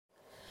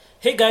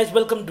Hey guys,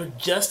 welcome to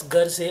Just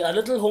Ghar Se, a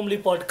little homely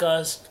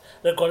podcast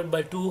recorded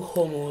by two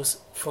homos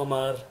from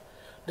our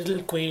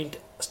little quaint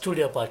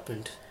studio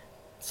apartment.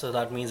 So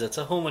that means it's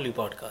a homely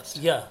podcast.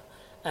 Yeah,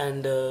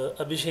 and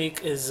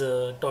Abhishek is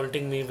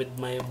taunting me with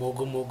my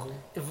mogu mogu.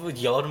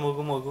 Your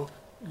mogu mogu.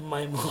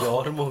 My mogu.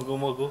 Your mogu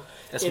mogu.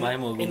 It's my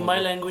mogu In mogu. my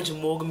language,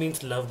 mogu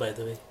means love, by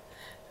the way.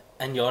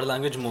 And your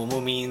language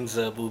momo means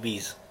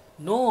boobies.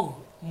 No,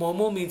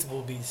 momo means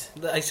boobies.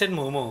 I said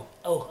momo.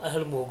 Oh, I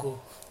heard mogu.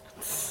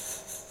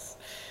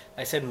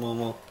 I said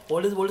momo.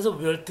 What is a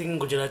weird thing in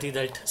Gujarati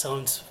that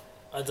sounds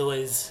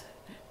otherwise?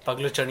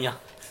 Paglu chaniya.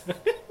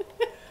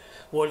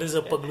 What is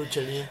a paglu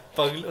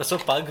chaniya? So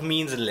pag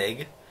means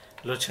leg.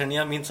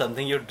 Luchaniya means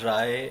something you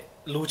dry.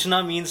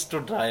 Luchna means to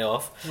dry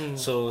off.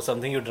 So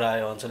something you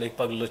dry on. So like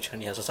pag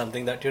luchaniya. So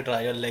something that you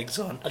dry your legs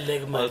on. A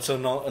leg mat. Also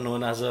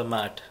known as a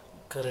mat.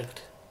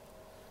 Correct.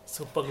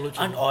 So paglu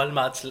chaniya. And all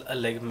mats a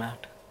leg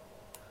mat.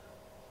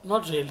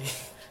 Not really.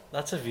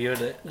 That's a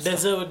weird.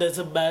 There's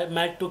a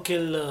mat to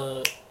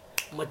kill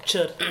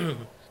machar.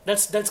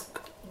 that's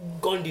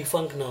gone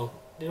defunct now.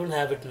 They don't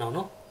have it now,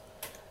 no?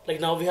 Like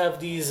now we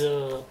have these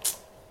refill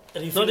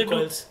they do.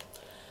 coils.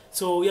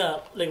 So yeah,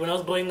 like when I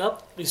was growing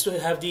up, we used to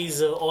have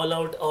these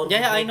all-out or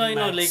Yeah, I know.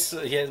 mats.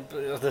 Like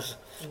this.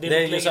 They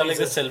They look used like to have like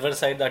the razor. silver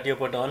side that you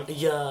put on.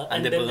 Yeah,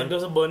 and they then burn. there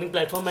was a burning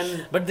platform,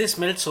 and But they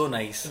smelled so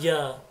nice.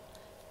 yeah.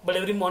 But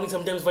every morning,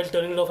 sometimes while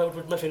turning it off, I would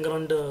put my finger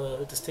on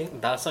this thing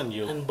That's on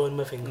you. and burn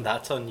my finger.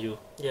 That's on you.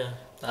 Yeah.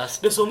 That's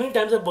There's so many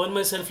times I burned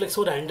myself like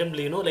so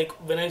randomly, like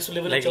when I used to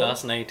live in like a church.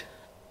 last night.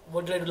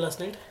 What did I do last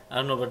night? I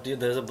don't know, but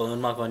there's a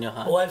burn mark on your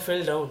hand. Oh, I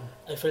fell down.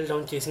 I fell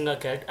down chasing a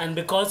cat, and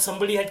because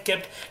somebody had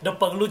kept the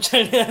paglu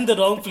chane in the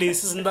wrong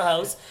places in the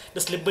house, the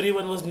slippery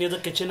one was near the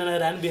kitchen, and I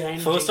ran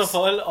behind. First things. of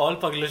all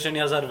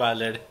pagluchanias are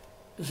valid.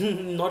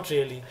 Not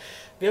really.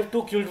 We have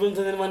two cute ones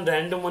and then one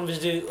random one which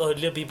the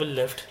earlier people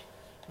left,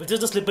 which is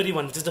the slippery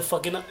one, which is the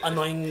fucking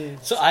annoying.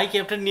 So I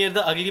kept it near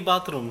the ugly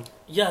bathroom.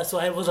 Yeah, so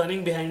I was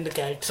running behind the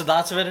cat. So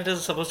that's where it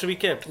is supposed to be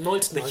kept. No,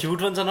 it's The not.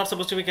 cute ones are not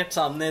supposed to be kept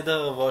samne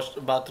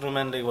the bathroom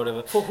and like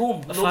whatever. For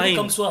whom? Nobody Fine.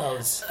 comes to our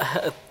house.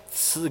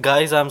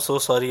 Guys, I'm so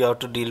sorry you have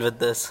to deal with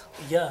this.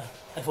 Yeah,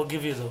 I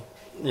forgive you though.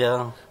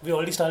 Yeah. We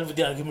already started with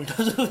the argument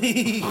of the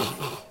week.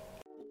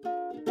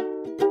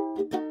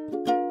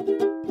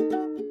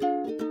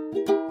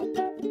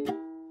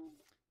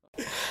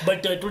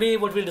 But today,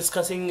 what we're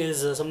discussing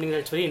is something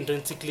that's very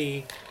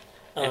intrinsically.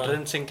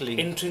 Intrinsically.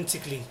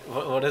 Intrinsically.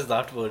 What is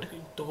that word?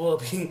 To go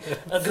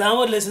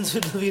grammar lessons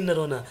with Naveen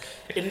Narona.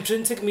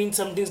 Intrinsic means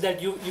some things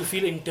that you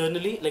feel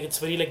internally, like it's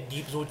very like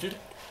deep rooted.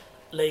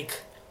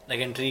 Like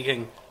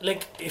Intriguing.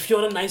 if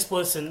you're a nice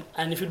person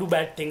and if you do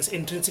bad things,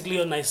 intrinsically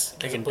you're nice.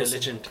 Like as a person.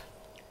 intelligent.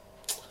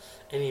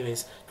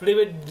 Anyways, today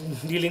we're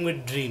dealing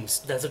with dreams.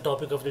 That's the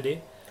topic of the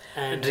day.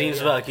 And Dreams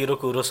yeah, by Akira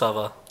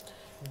Kurosawa.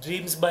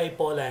 Dreams by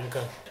Paul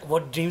Anka.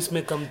 What dreams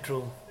may come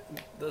true?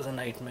 Those are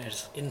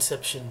nightmares.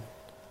 Inception.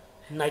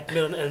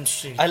 Nightmare on Elm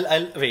Street.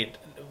 I'll wait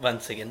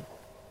one second.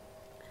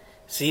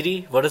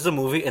 Siri, what is the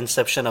movie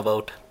Inception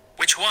about?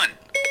 Which one?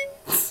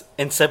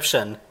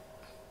 Inception.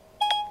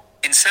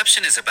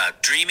 Inception is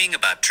about dreaming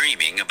about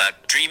dreaming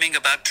about dreaming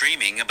about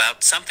dreaming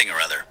about something or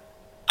other.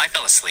 I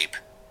fell asleep.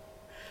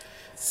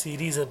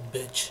 Series a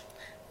bitch.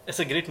 It's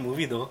a great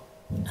movie though.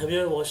 Have you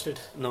ever watched it?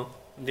 No.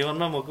 Do you want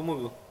my Mogu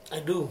Mogu? I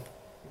do.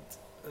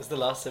 It's the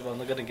last sip I'm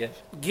not gonna give.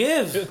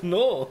 Give!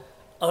 No.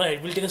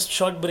 Alright, we'll take a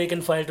short break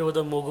and fight over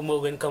the Mogu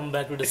Mogu and come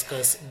back to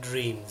discuss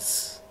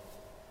dreams.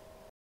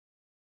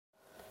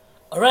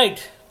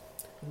 Alright,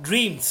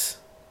 dreams.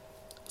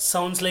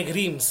 Sounds like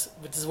reams,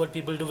 which is what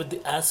people do with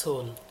the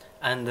asshole.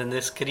 And then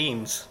there's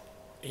Screams.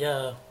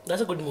 Yeah,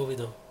 that's a good movie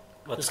though.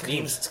 What The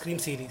Screams? Scream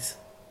series.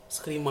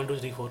 Scream 1, 2,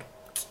 3, 4.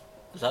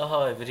 Is that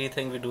how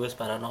everything we do is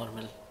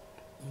paranormal?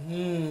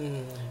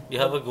 Hmm. You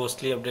have a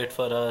ghostly update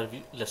for our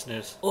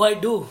listeners. Oh, I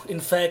do. In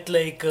fact,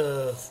 in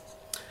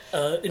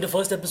the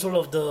first episode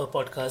of the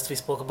podcast, we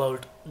spoke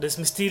about this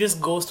mysterious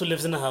ghost who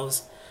lives in a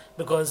house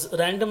because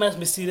random as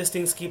mysterious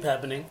things keep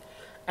happening,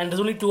 and there's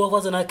only two of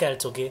us and our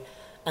cats, okay?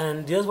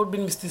 And here's what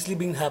been mysteriously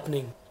been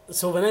happening.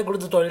 So when I go to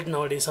the toilet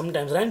nowadays,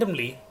 sometimes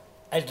randomly,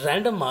 at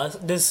random hours,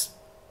 there's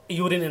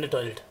urine in the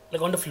toilet,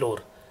 like on the floor.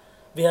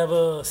 We have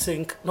a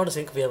sink, not a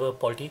sink, we have a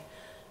potty,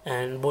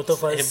 and both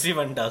of us.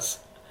 Everyone does.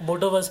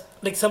 Both of us,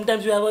 like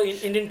sometimes we have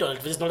a Indian toilet,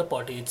 which is not a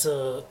potty, it's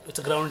a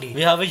groundy.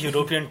 We have a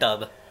European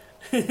tub.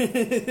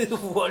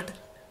 What?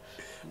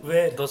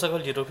 Where? Those are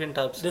called European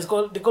tubs. They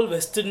call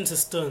Western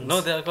cisterns.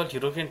 No, they are called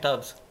European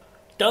tubs.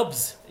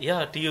 Tubs.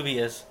 Yeah,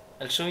 TUBS.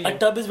 I'll show you. A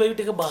tub is where you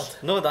take a bath.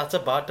 No, that's a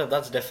bathtub.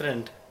 That's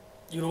different.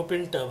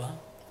 European tub, huh?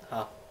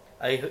 Huh.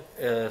 I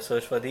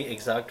searched for the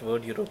exact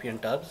word European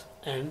tubs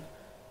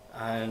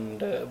And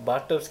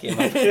bathtubs came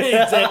up.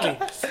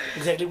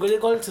 exactly, because they're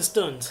called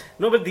cisterns.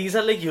 No, but these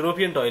are like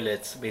European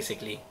toilets,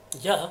 basically.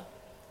 Yeah.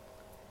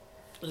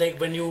 Like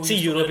when you See,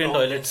 used to wear European long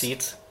toilet pants.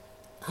 seats.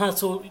 Huh,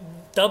 so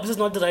tubs is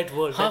not the right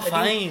word. Huh, I think-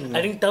 fine.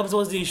 I think tubs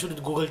was the issue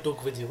that Google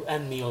took with you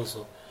and me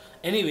also.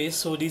 Anyways,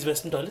 so these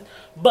Western toilets.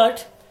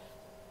 But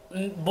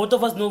both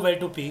of us know where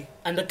to pee,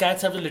 and the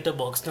cats have the litter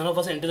box. None of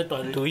us enter the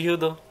toilet. Do you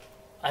though?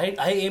 I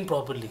aim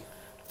properly.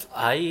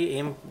 I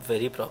aim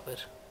very proper.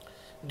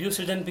 Do you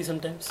sit and pee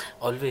sometimes?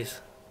 Always.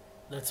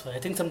 That's why. I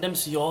think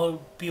sometimes your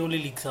pee only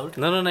leaks out.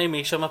 No, I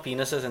make sure my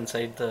penis is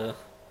inside the...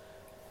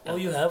 Oh,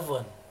 you have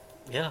one.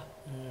 Yeah.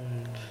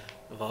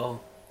 Wow.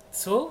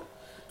 So,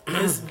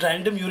 there's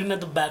random urine at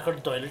the back of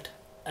the toilet,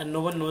 and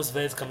no one knows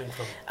where it's coming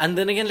from. And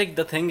then again, like,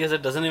 the thing is,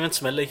 it doesn't even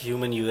smell like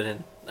human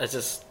urine.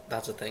 That's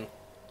the thing.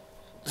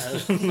 I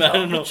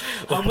don't know.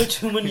 How much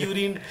human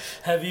urine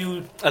have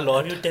you... A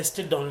lot. Have you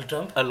tested, Donald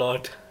Trump? A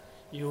lot.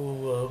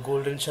 You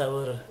golden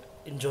shower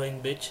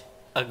enjoying bitch.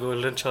 A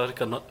golden shower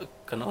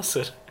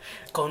connoisseur.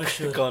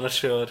 Connoisseur.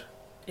 Connoisseur.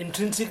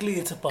 Intrinsically,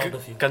 it's a part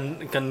of you.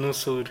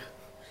 Connoisseur.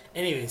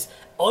 Anyways,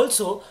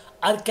 also,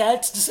 our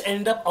cats just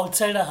end up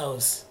outside our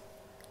house.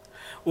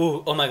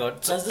 Oh my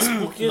god. That's the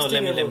spookiest No,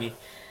 thing let ever. me.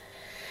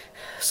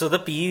 So the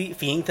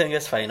peeing thing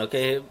is fine,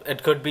 okay?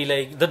 It could be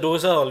like, the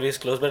doors are always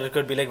closed, but it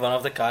could be like one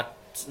of the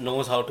cats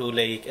knows how to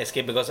like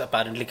escape, because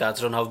apparently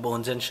cats don't have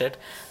bones and shit,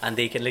 and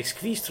they can like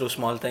squeeze through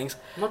small things.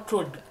 Not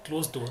through a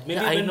closed door. Maybe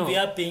Yeah, I when know. we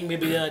are paying,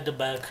 maybe they are at the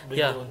back doing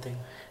Yeah. their own thing.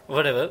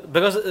 Whatever.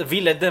 Because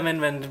we let them in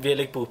when we're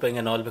like pooping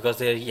and all, because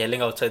they're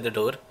yelling outside the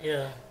door.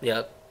 Yeah.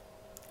 Yeah.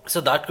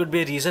 So that could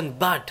be a reason,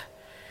 but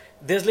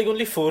there's like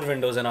only 4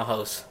 windows in our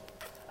house,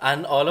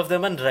 and all of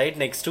them are right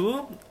next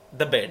to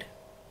the bed,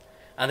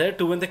 and there are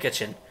 2 in the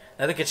kitchen.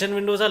 Now the kitchen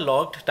windows are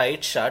locked,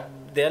 tight, shut.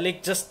 They are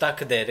like just stuck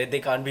there. They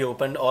can't be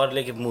opened or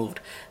like moved.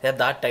 They are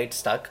that tight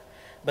stuck.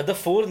 But the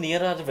 4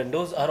 near our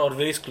windows are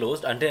always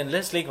closed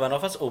unless like one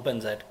of us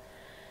opens it.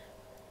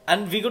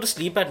 And we go to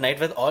sleep at night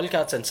with all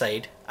cats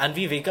inside, and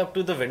we wake up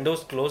to the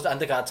windows closed and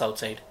the cats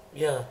outside.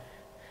 Yeah.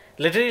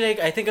 Literally, like,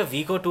 I think a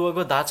week or 2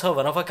 ago, that's how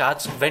one of our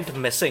cats went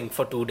missing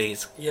for 2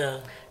 days. Yeah.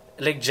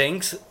 Like,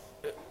 Jenks,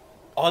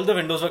 all the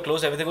windows were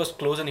closed, everything was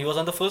closed, and he was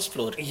on the first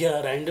floor.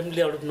 Yeah,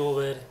 randomly out of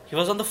nowhere. He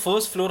was on the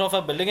first floor of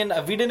our building, and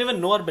we didn't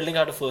even know our building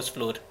had a first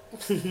floor.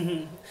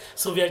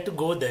 So we had to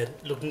go there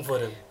looking for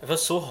him. It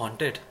was so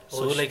haunted,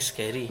 so, Oh, shit. like,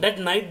 scary. That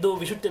night, though,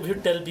 we should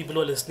tell people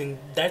who are listening.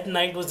 That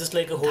night was just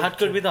like a whole. That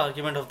could be the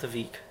argument of the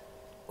week.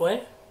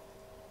 Why?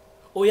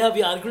 Oh yeah,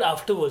 we argued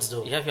afterwards,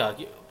 though. Yeah, we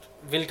argue.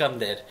 We'll come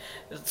there.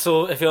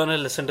 So, if you want to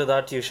listen to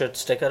that, you should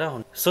stick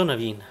around. So,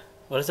 Naveen,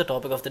 what is the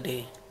topic of the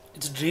day?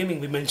 It's dreaming.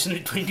 We mentioned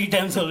it 20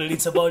 times already.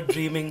 It's about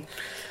dreaming.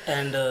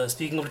 And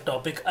speaking of the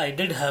topic, I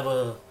did have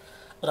a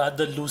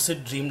rather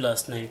lucid dream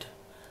last night.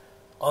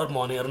 Or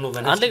morning, I don't know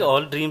when. Aren't like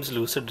all dreams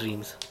lucid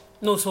dreams?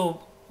 No,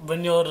 so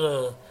when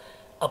you're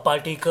a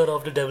partaker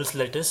of the devil's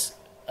lettuce,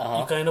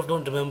 you kind of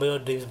don't remember your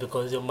dreams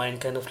because your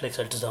mind kind of like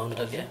shuts down.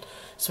 Okay.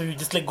 So you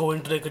just like go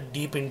into like a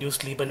deep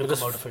induced sleep and you Because-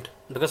 come out of it.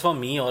 Because for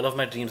me, all of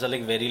my dreams are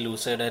like very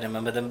lucid. I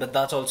remember them, but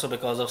that's also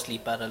because of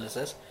sleep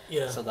paralysis.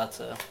 Yeah. So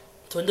that's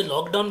So in the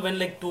lockdown, when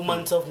like 2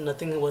 months of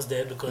nothing was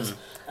there because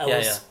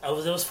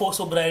there was forced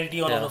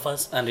sobriety on all of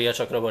us. And Riya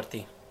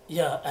Chakraborty.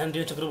 Yeah, and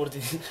Riya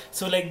Chakraborty.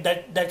 So like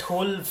that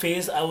whole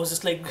phase, I was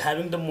just like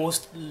having the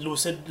most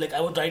lucid. Like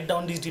I would write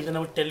down these dreams and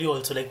I would tell you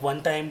also. Like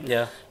one time,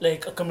 Yeah.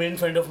 like a comedian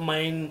friend of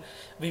mine,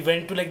 we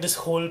went to like this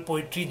whole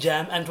poetry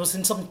jam and it was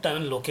in some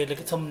tunnel, okay,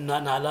 like some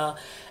nala,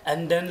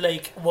 and then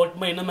like what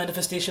my inner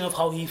manifestation of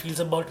how he feels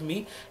about me,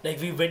 like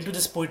we went to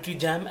this poetry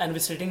jam and we're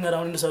sitting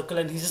around in a circle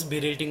and he's just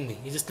berating me.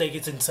 He's just like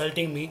it's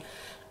insulting me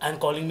and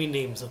calling me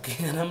names,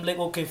 okay, and I'm like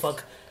okay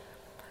fuck.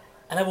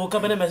 And I woke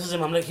up and I messaged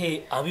him. I'm like,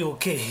 hey, are we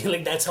okay?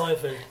 Like that's how I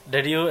felt.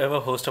 Did you ever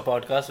host a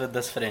podcast with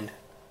this friend?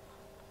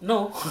 No,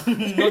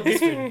 not this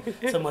friend,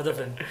 some other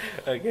friend.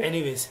 Okay.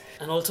 Anyways,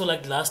 and also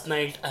like last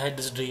night I had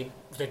this dream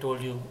that I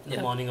told you in the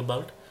Yeah. morning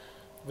about,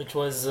 which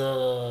was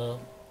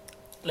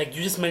like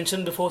you just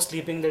mentioned before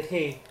sleeping that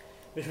hey,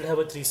 we should have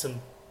a threesome,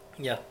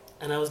 Yeah.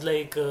 and I was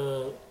like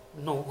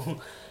no,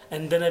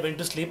 and then I went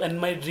to sleep and in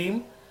my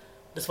dream,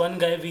 this one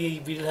guy we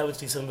did have a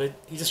threesome with,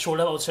 he just showed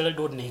up outside the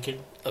door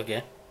naked,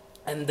 Okay.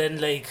 and then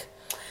like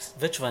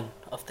Which one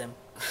of them?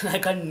 I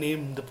can't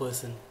name the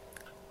person.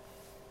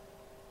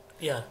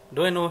 Yeah,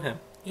 Do I know him?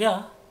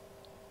 yeah,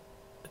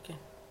 Okay.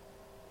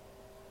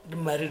 the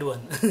married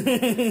one.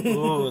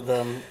 Ooh,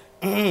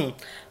 the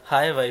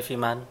hi, wifey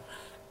man.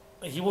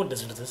 He won't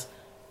listen to this.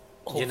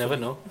 You never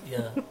Hopefully. know.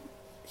 Yeah.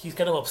 He's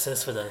kind of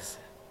obsessed with us.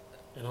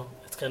 You know,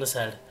 it's kind of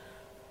sad.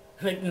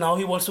 Like now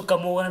he wants to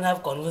come over and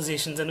have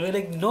conversations and we're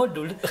like, no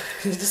dude,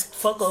 just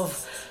fuck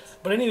off.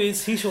 But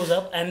anyways, he shows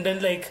up and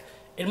then like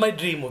in my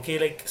dream, okay,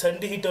 like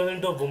suddenly he turned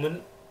into a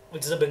woman,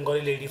 which is a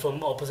Bengali lady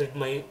from opposite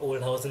my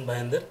old house in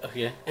Bhayandar.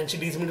 Okay. And she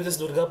leads me to this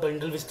Durga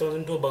pandal which turns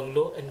into a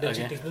bungalow and then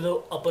she Okay. takes me to the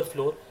upper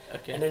floor.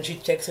 Okay. And then she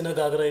checks in her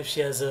gagra if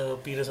she has a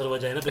penis or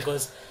vagina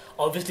because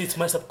obviously it's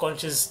my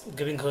subconscious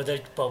giving her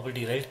that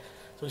property, right?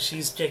 So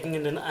she's checking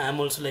and then I'm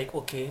also like,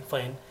 okay,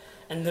 fine.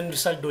 And then we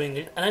start doing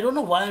it. And I don't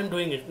know why I'm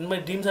doing it. In my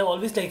dreams, I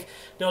always like,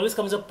 there always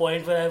comes a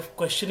point where I'm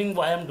questioning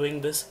why I'm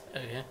doing this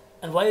Okay.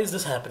 and why is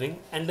this happening.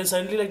 And then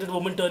suddenly like that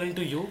woman turned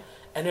into you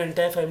and your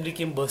entire family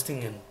came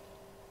bursting in.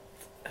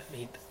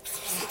 Wait.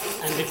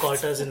 And they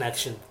caught us in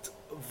action.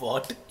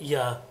 What?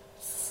 Yeah.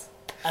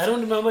 I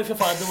don't remember if your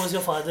father was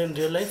your father in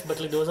real life, but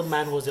like there was a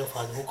man who was your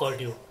father who called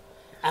you,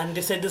 and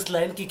they said this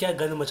line कि क्या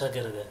गंद मचा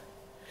के रख गए.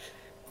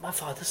 My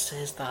father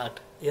says that.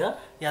 Yeah,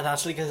 Yeah,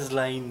 that's like his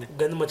line.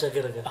 गंद मचा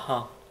के रख गए.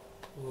 Uh-huh.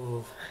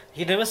 Ooh.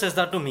 He never says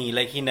that to me.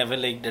 Like he never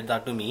like did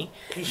that to me.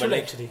 He But should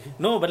like, actually.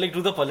 No, but like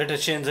to the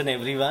politicians and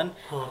everyone,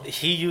 Huh.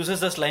 he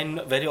uses this line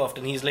very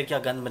often. He's like, "Yeah,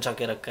 gand macha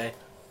ke rakha hai."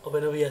 Or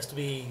whenever he has to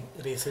be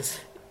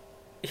racist.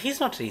 He's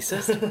not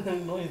racist.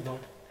 No, he's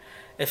not.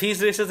 If he's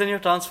racist, then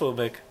you're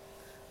transphobic.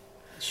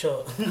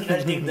 Sure,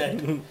 I'll take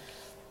that.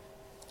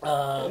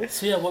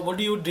 So yeah, what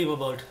do you dream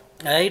about?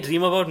 I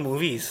dream about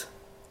movies.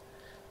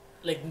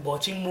 Like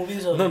watching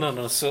movies or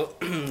No. So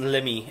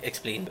let me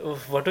explain.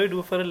 What do I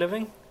do for a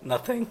living?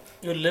 Nothing.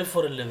 you live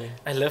for a living?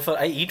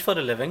 I eat for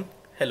a living.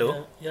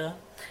 Hello. Yeah.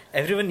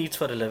 Everyone eats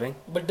for a living.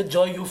 But the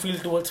joy you feel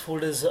towards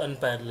food is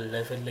unparalleled.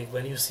 I feel like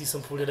when you see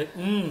some food, you're like,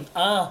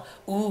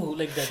 ooh,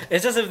 like that.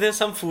 It's just if there's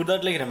some food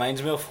that like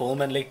reminds me of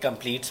home and like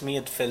completes me,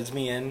 it fills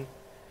me in.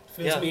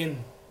 Fills Yeah. me in.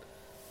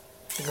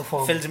 Like a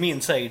form. Fills me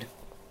inside.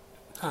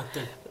 Huh,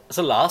 tell.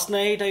 So last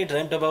night I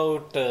dreamt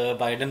about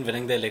Biden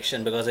winning the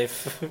election because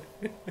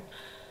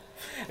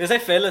because I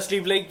fell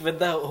asleep like with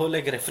the whole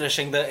like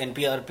refreshing the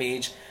NPR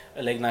page,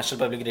 like National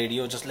Public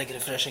Radio, just like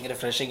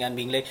refreshing and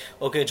being like,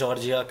 okay,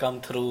 Georgia, come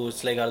through.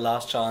 It's like our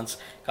last chance.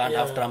 Can't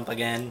have Yeah. Trump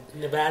again.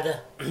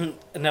 Nevada.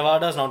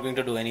 Nevada's not going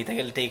to do anything.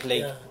 It'll take like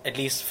Yeah. at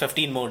least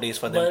 15 more days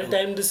for them By the to.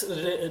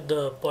 time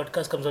the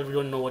podcast comes out, we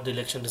don't know what the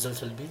election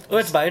results will be. Oh,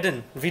 it's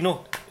Biden. We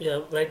know.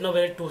 Yeah, right now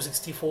we're at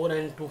 264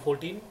 and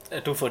 214.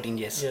 214,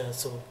 yes. Yeah,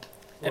 so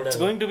It's whatever.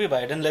 going to be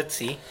Biden. Let's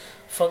see.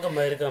 Fuck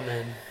America,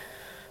 man.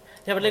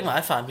 Yeah, but like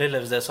my family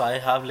lives there, so I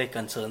have like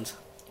concerns.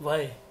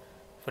 Why?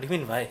 What do you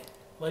mean, why?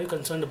 Why are you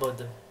concerned about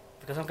them?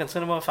 Because I'm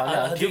concerned about family.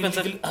 Are Aren't they you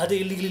concerned? are they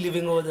illegally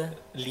living over there?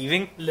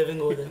 Leaving?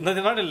 Living over there? No,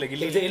 they're not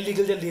illegally. If they're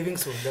illegal, they're leaving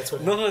soon. That's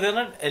what. No, they're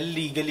not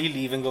illegally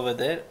leaving over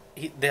there.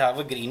 They have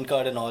a green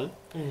card and all.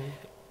 Mhm.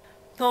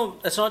 No,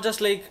 it's not just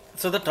like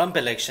so the Trump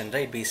election,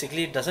 right?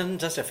 Basically, it doesn't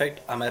just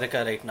affect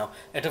America right now.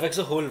 It affects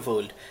the whole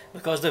world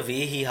because the way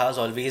he has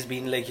always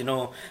been like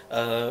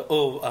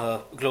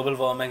global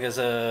warming is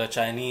a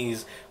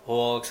Chinese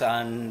hoax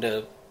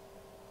and.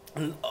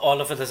 All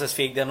of this is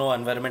fake. There are no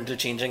environmental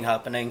changes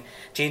happening.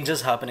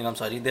 I'm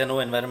sorry, there are no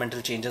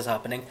environmental changes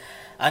happening,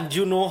 and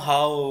you know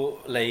how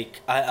like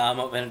I am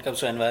when it comes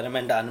to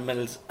environment,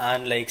 animals,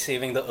 and like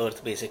saving the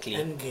earth basically.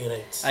 And gay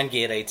rights. And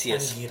gay rights,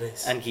 yes. And ghee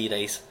rice. And ghee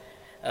rice.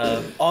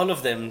 All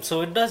of them.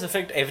 So it does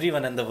affect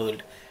everyone in the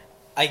world.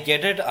 I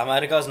get it.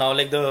 America is now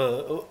like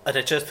the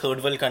richest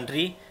third world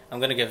country. I'm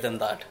gonna give them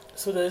that.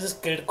 So there's this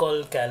kid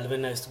called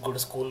Calvin I used to go to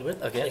school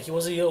with. Okay. Like he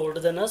was a year older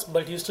than us,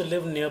 but he used to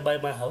live nearby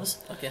my house.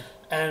 Okay.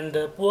 And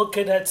poor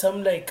kid had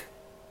some like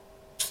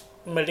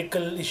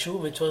medical issue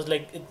which was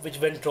like which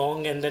went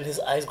wrong, and then his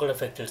eyes got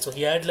affected. So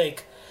he had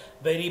like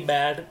very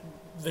bad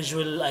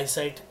visual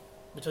eyesight,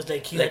 which was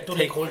like he had to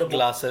like thick hold a book.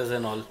 glasses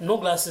and all. No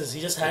glasses.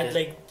 He just had Okay.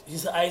 like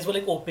his eyes were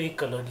like opaque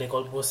colored, like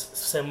almost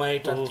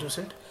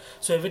semi-translucent.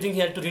 So everything he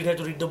had to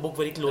read the book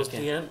very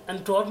closely. Okay.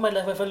 And throughout my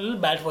life, I felt a little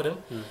bad for him.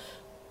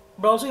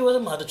 But also he was a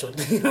madachod.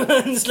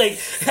 It's like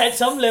at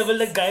some level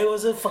the guy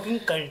was a fucking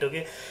cunt,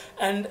 okay?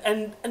 And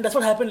that's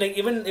what happened. Like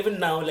even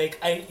now,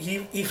 like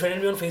he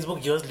friended me on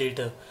Facebook years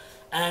later.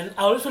 And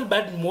I always felt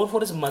bad more for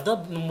his mother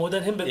more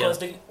than him because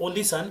the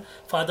only son,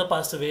 father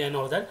passed away and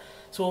all that.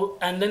 So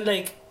and then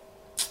like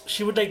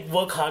she would like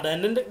work harder,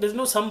 and then like, there's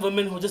no some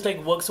women who just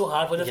like work so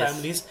hard for their Yes.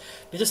 families.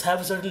 They just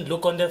have a certain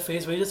look on their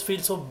face where you just feel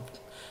so,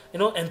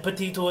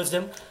 empathy towards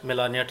them.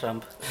 Melania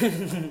Trump.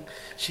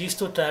 She's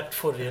so trapped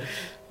for real.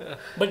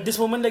 But this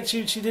woman, like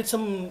she did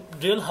some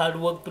real hard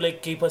work to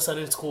like keep her son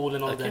in school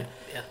and all Okay. that.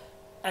 Yeah.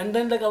 And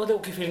then like I was like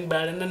okay, feeling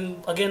bad, and then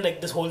again like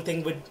this whole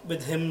thing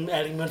with him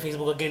adding me on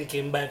Facebook again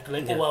came back to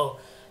like Yeah. oh wow,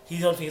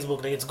 he's on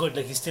Facebook, like it's good,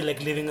 like he's still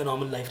like living a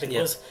normal life. Like Yeah.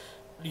 because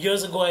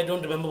years ago I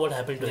don't remember what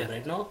happened to him Yeah.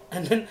 right now,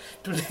 and then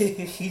today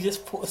he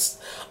just posts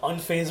on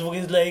Facebook.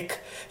 He's like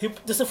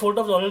just a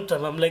photo of Donald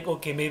Trump. I'm like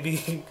okay,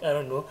 maybe I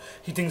don't know.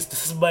 He thinks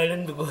this is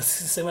Biden because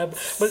he's semi,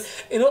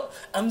 but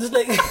I'm just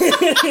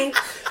like.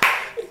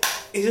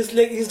 He's just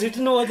like he's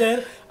written over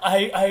there.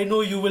 I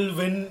know you will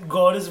win.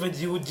 God is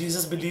with you.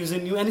 Jesus believes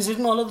in you, and he's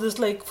written all of this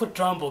like for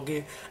Trump.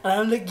 Okay, and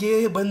I'm like,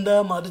 ये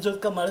बंदा माधुचोद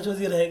का माधुचोद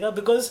ही रहेगा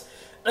because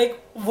like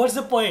what's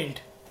the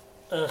point?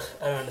 I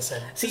don't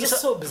understand. See, It's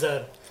just so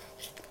bizarre.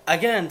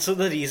 Again, so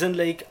the reason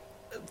like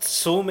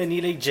so many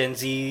like Gen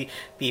Z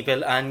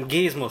people and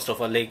gays most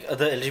of all like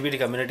the LGBT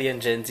community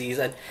and Gen Zs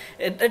and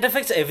it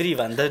affects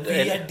everyone. We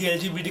at the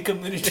LGBT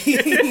community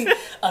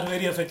are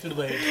very affected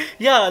by it.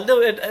 Yeah, no,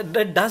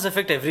 it does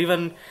affect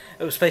everyone,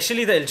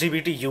 especially the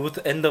LGBT youth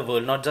in the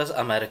world, not just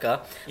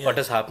America. Yeah. What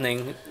is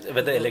happening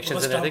with the elections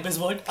Because and Trump everything. is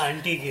what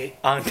anti-gay.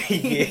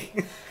 Auntie,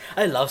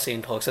 I love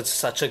Saint Hawks. It's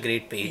such a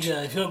great page.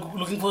 Yeah, if you're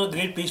looking for a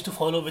great page to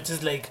follow, which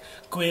is like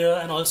queer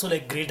and also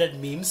like great at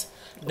memes,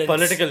 then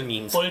Political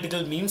memes.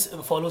 Political memes.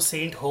 Follow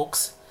Saint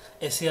Hoax,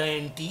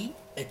 SAINT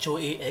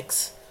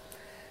HOAX.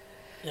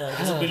 Yeah,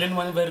 there's a brilliant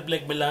one where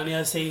like Melania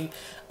is saying,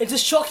 "It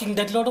is shocking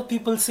that a lot of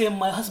people say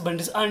my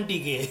husband is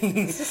anti-gay,"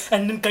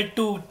 and then cut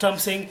to Trump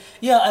saying,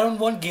 "Yeah, I don't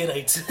want gay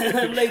rights."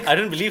 I'm like, I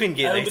don't believe in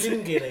gay I don't rights. believe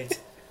in gay rights.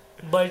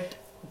 But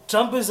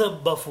Trump is a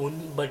buffoon,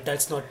 but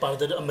that's not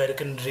part of the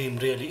American dream,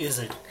 really, is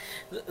it?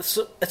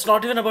 So it's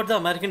not even about the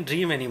American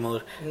dream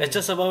anymore. It's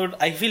just about,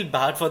 I feel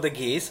bad for the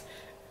gays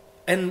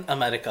in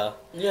America.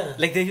 Yeah.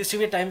 Like there used to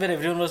be a time where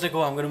everyone was like,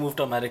 "Oh, I'm going to move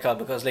to America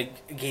because like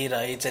gay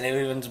rights and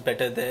everyone's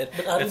better there."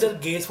 But aren't there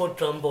gays for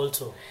Trump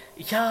also?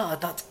 Yeah,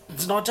 that's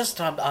it's not just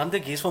Trump. Aren't there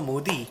gays for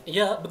Modi?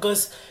 Yeah,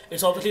 because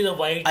it's obviously the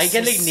white. I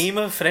can like name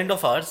a friend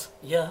of ours.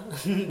 Yeah,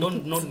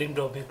 don't name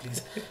drop me,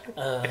 please.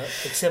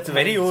 Except It's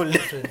very my old.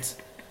 friends.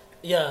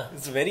 Yeah,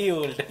 It's very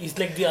old. he's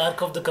like the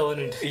Ark of the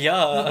Covenant.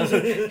 Yeah,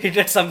 he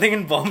did something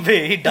in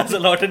Bombay. He does a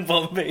lot in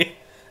Bombay.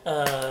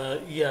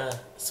 Yeah,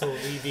 so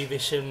we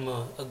wish him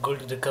a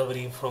good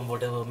recovery from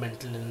whatever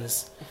mental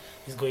illness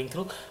he's going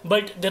through.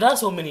 But there are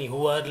so many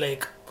who are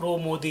like pro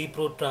Modi,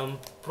 pro Trump,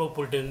 pro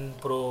Putin,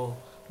 pro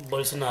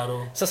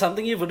Bolsonaro. So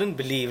something you wouldn't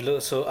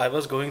believe. So I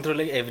was going through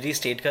like every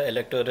state ka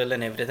electoral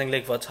and everything,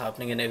 like what's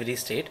happening in every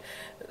state.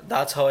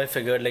 That's how I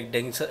figured like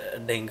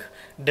Ding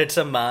did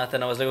some math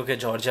and I was like, okay,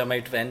 Georgia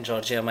might win.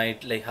 Georgia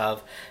might like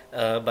have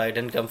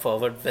Biden come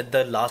forward with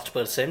the last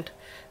percent,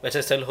 which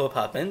I still hope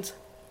happens.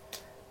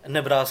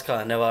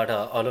 Nebraska,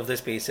 Nevada, all of these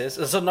places.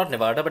 So not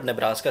Nevada, but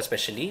Nebraska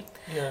especially,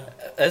 Yeah.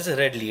 is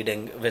red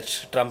leading,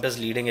 which Trump is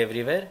leading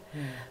everywhere.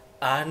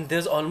 And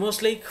there's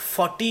almost like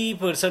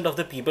 40% of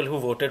the people who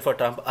voted for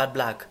Trump are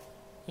black.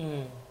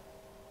 Hmm.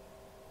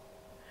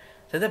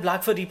 So they're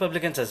black for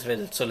Republicans as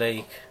well. So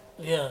like,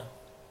 Yeah.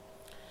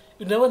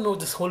 You never know,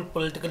 this whole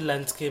political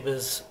landscape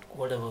is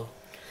whatever.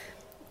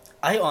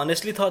 I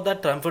honestly thought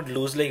that Trump would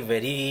lose like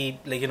very,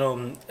 like, you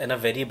know, in a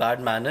very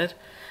bad manner,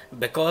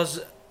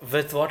 because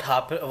with what's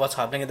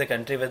happening in the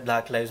country with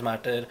Black Lives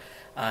Matter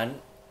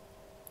and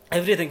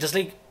everything, just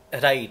like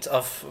rights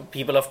of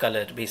people of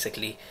color,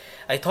 basically.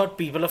 I thought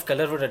people of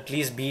color would at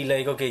least be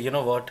like, okay, you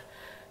know what,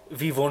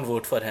 we won't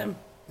vote for him.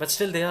 But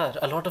still they are.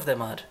 A lot of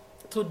them are.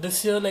 So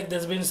this year, like,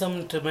 there's been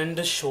some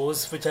tremendous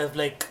shows which have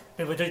like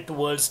pivoted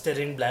towards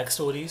telling black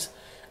stories,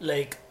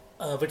 like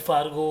with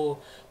Fargo,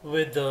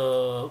 with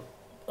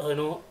you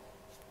know,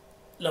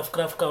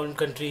 Lovecraft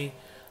Country,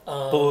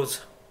 Pose.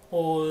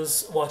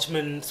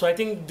 Watchmen. So I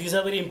think these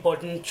are very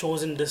important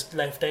shows in this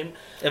lifetime.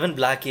 Even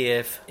Black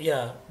AF.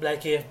 Yeah,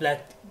 Black AF,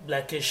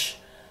 Blackish.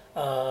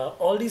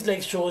 All these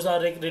like shows are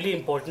like really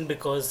important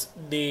because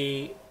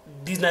these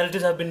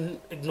narratives have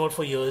been ignored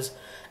for years.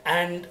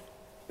 And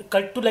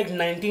cut to like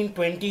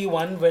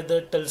 1921 where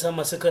the Tulsa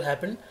massacre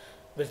happened,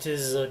 which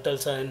is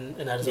Tulsa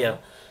in Arizona. Yeah.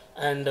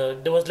 And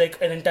there was like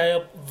an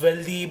entire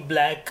wealthy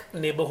black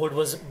neighborhood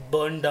was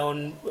burned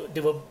down.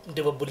 They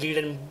were bullied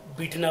and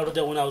beaten out of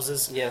their own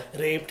houses, Yeah.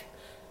 raped.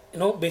 You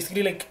know,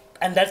 basically like,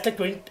 and that's like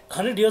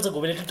 100 years ago.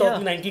 We're literally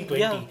talking Yeah. 1920,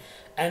 Yeah.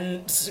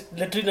 and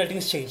literally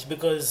nothing's changed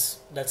because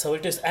that's how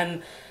it is.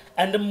 And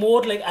the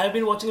more like I've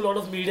been watching a lot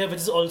of media, which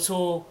is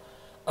also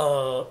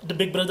the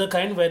Big Brother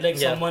kind, where like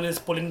Yeah. someone is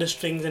pulling the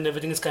strings and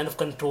everything is kind of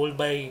controlled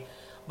by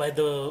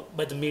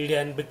the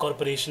media and big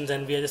corporations,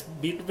 and we're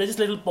just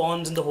little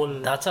pawns in the whole.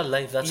 That's our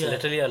life. That's Yeah.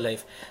 literally our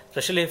life.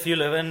 Especially if you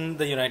live in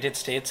the United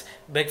States,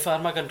 big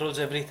pharma controls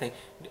everything.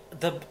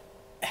 The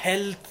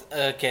health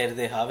care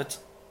they have,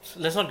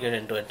 let's not get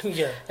into it.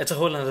 Yeah. It's a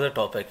whole other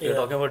topic. We're Yeah.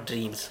 talking about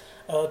dreams.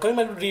 Coming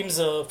back to dreams,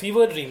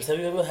 fever dreams. Have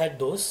you ever had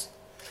those?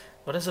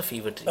 What is a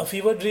fever dream? A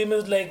fever dream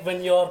is like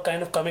when you're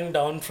kind of coming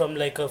down from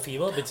like a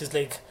fever, which is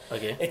like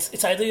Okay.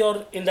 it's either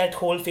you're in that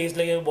whole phase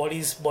like your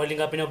body's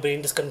boiling up and your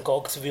brain just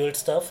concocts weird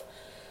stuff,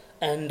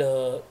 and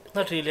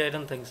Not really. I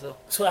don't think so.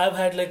 so I've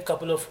had like a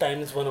couple of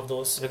times one of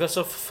those. Because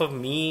for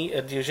me,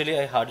 usually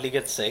I hardly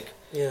get sick.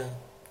 Yeah.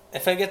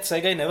 If I get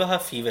sick, I never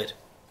have fever.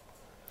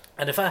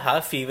 And if I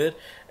have fever,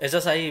 it's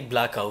just I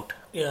black out.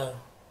 Yeah.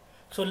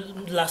 So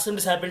last time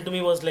this happened to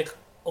me was like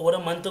over a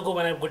month ago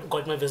when I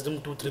got my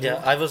wisdom tooth removed.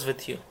 Yeah, I was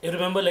with you. You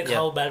remember like Yeah.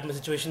 how bad my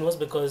situation was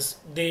because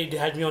they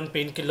had me on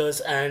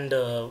painkillers and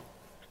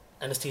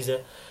anesthesia,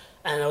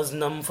 and I was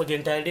numb for the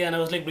entire day, and I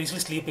was like basically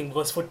sleeping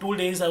because for 2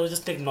 days I was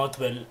just like not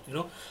well, you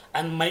know.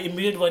 And my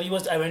immediate worry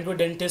was I went to a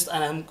dentist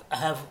and I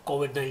have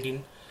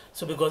COVID-19,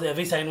 so because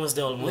every sign was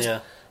there almost.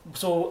 Yeah.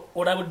 So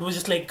what I would do is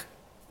just like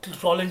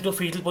crawl into a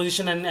fetal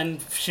position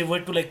and shiver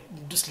to like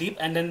to sleep,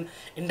 and then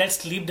in that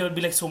sleep there would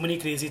be like so many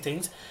crazy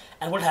things.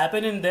 And what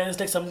happened in there is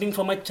like something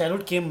from my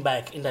childhood came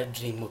back in that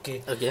dream,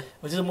 okay? Okay.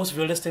 Which is the most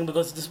weirdest thing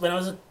because when I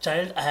was a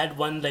child, I had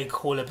one like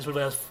whole episode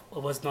where I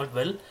was not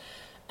well,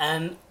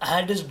 and I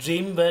had this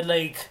dream where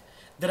like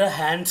there are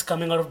hands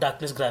coming out of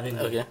darkness grabbing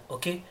me. Okay.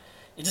 Okay.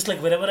 It's just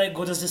like wherever I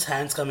go, there's just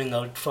hands coming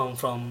out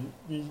from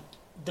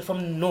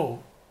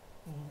no,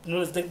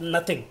 it's like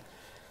nothing.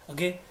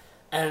 Okay,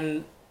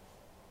 and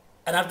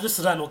I have to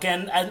just run. Okay,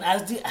 and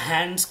as the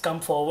hands come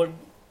forward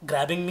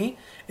grabbing me,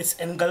 it's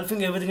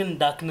engulfing everything in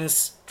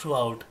darkness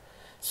throughout.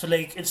 So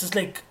like it's just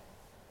like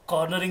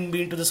cornering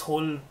me into this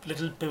whole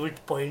little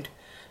pivot point,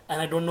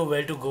 and I don't know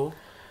where to go.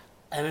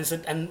 And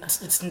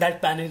it's in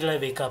that panic that I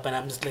wake up and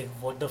I'm just like,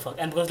 what the fuck?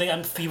 And because like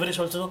I'm feverish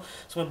also,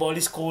 so my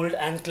body's cold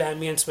and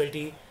clammy and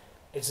sweaty.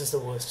 It's just the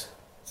worst.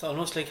 It's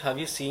almost like, have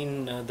you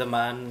seen the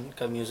Man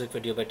Ka music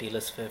video by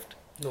Taylor Swift?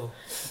 No.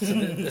 So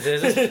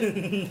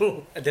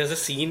there's a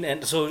scene,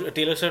 and so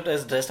Taylor Swift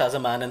is dressed as a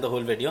man in the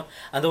whole video,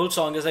 and the whole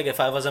song is like, if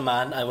I was a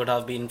man, I would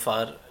have been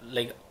far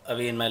like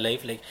away in my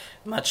life, like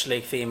much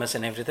like famous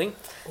and everything.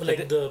 Oh,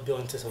 like the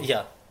Beyonce song.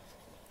 Yeah.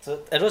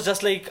 So it was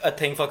just like a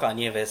thing for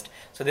Kanye West.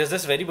 So there's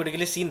this very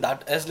particular scene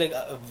that is like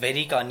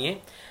very Kanye,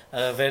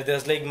 where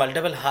there's like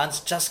multiple hands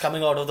just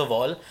coming out of the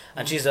wall,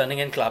 and she's running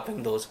and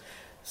clapping those.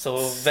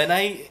 So when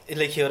I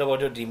like hear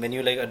about your dream, when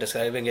you like are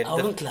describing it, I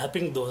wasn't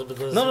clapping those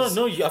because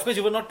no. Of course,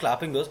 you were not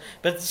clapping those.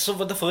 But so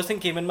what the first thing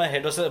came in my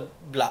head was a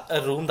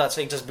room that's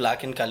like just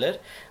black in color,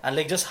 and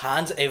like just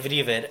hands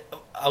everywhere,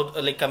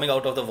 out like coming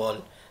out of the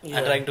wall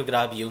and trying to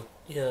grab you.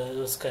 Yeah, it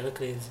was kind of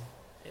crazy.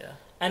 Yeah.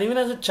 And even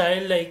as a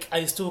child, like I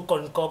used to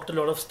concoct a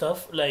lot of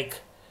stuff,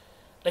 like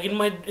in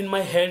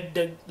my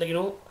head, like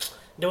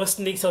there were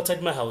snakes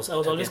outside my house. I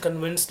was always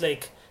convinced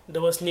like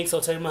there were snakes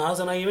outside my house,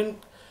 and I even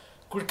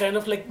could kind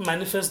of like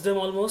manifest them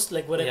almost,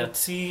 like where I could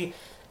see,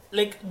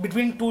 like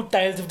between two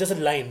tiles, if there's a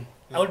line,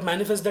 I would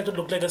manifest that to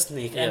look like a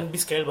snake and be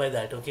scared by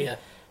that. Okay,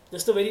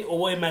 just a very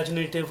over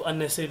imaginative,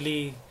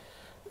 unnecessarily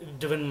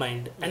driven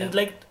mind, and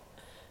like.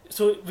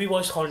 So we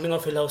watched Haunting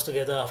of Hill House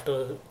together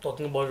after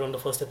talking about it on the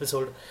first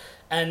episode,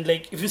 and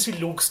like if you see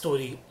Luke's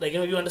story, like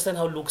you understand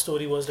how Luke's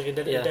story was like in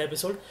that entire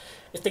episode.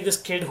 It's like this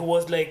kid who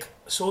was like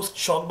so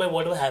shocked by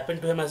whatever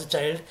happened to him as a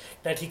child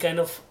that he kind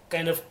of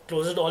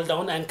closes it all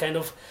down and kind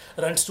of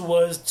runs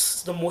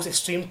towards the most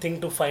extreme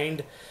thing to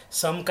find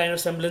some kind of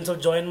semblance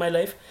of joy in my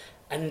life.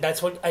 And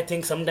that's what I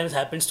think sometimes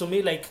happens to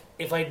me. Like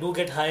if I do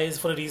get high, is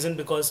for a reason,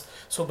 because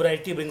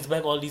sobriety brings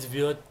back all these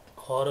weird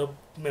horror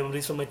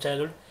memories from my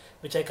childhood,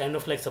 which I kind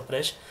of like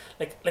suppress.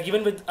 Like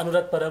even with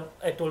Anurag Parab,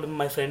 I told him,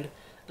 my friend,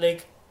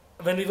 like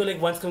when we were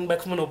like once coming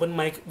back from an open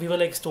mic, we were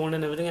like stoned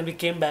and everything, and we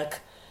came back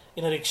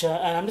in a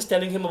rickshaw, and I'm just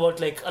telling him about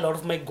like a lot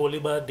of my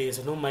Golibar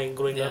days, my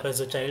growing up as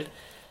a child,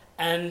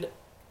 and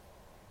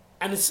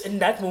it's in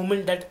that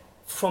moment that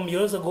from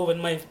years ago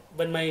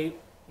when my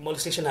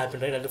molestation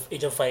happened, right, at the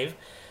age of 5,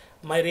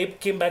 my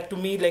rape came back to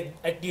me like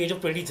at the age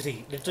of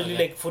 23. Literally,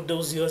 like for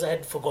those years, I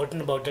had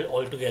forgotten about it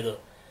altogether.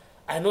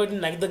 I know I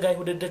didn't like the guy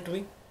who did that to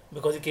me,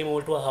 because he came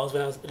over to our house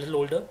when I was a little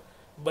older.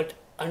 But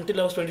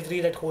until I was 23,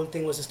 that whole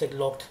thing was just like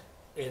locked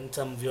in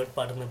some weird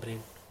part of my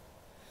brain.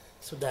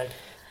 So that.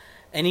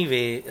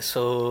 Anyway,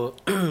 so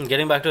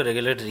getting back to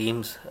regular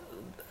dreams,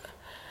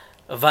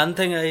 one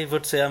thing I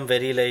would say I'm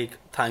very like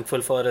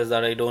thankful for is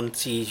that I don't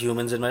see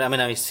humans in my. I mean,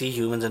 I see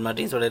humans in my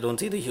dreams, but I don't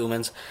see the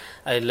humans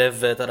I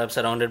live with or I'm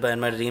surrounded by in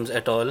my dreams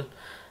at all,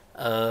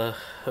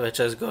 which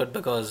is good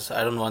because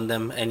I don't want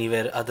them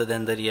anywhere other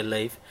than the real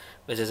life,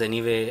 which is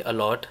anyway a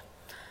lot.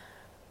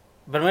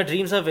 But my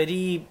dreams are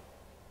very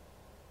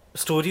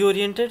story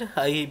oriented.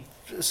 I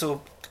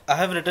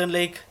have written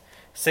like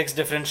 6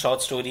 different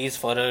short stories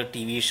for a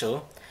TV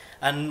show,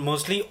 and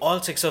mostly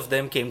all 6 of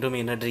them came to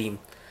me in a dream.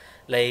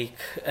 Like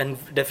in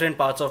different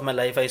parts of my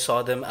life, I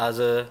saw them as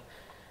a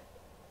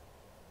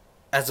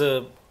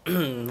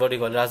what do you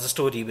call it? As a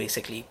story,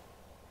 basically.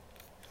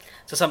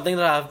 So something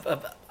that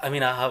I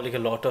have like a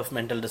lot of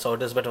mental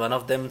disorders, but one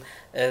of them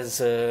is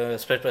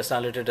split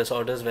personality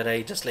disorders, where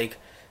I just like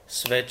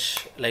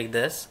switch like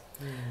this.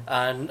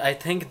 And I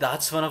think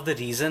that's one of the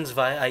reasons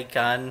why I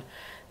can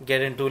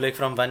get into like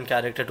from one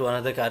character to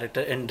another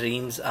character in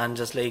dreams and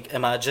just like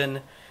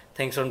imagine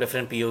things from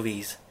different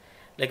POVs.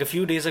 Like a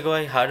few days ago,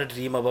 I had a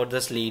dream about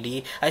this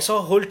lady. I saw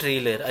a whole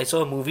trailer. I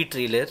saw a movie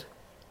trailer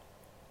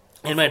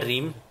in my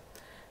dream.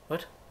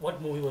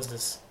 What movie was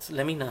this? So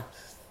let me know.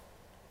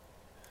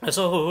 I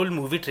saw a whole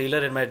movie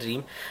trailer in my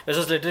dream, which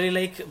was literally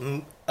like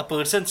a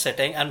person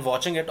sitting and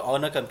watching it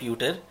on a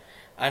computer,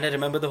 and I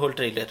remember the whole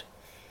trailer.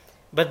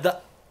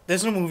 But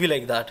there's no movie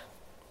like that.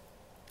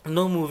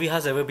 No movie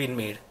has ever been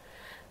made.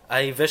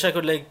 I wish I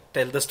could like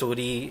tell the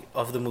story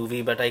of the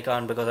movie, but I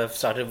can't because I've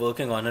started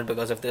working on it.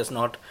 Because if there's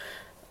not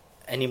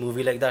any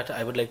movie like that,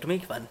 I would like to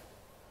make one.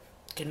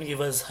 Can you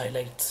give us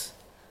highlights?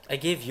 I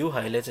gave you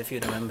highlights if you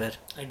remember.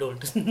 I don't.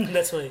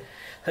 That's why.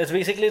 It's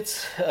basically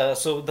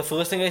so the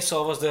first thing I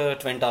saw was the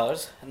Twin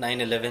Towers,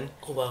 9/11.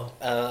 Oh wow.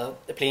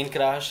 A plane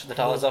crash. The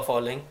towers are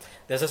falling.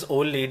 There's this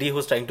old lady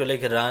who's trying to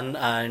like run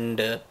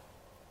and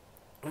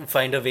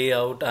find a way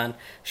out, and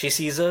she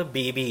sees a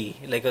baby,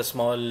 like a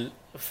small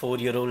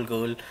 4-year-old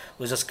girl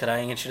who's just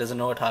crying, and she doesn't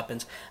know what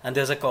happens. And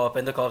there's a cop,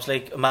 and the cop's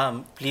like,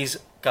 "Ma'am, please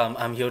come.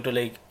 I'm here to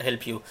like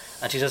help you."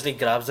 And she just like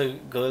grabs the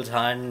girl's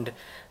hand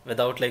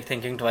without like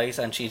thinking twice,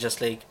 and she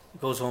just like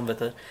goes home with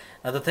her.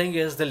 Now the thing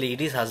is, the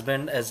lady's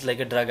husband is like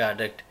a drug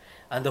addict,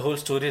 and the whole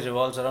story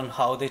revolves around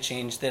how they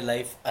changed their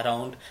life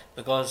around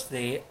because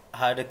they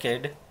had a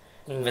kid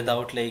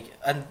without like,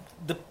 and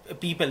the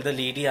people, the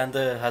lady and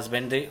the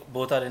husband, they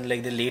both are in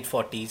like the late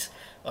 40s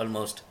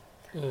almost.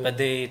 But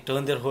they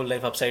turned their whole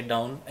life upside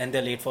down in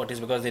their late 40s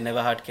because they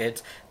never had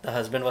kids. The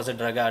husband was a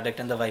drug addict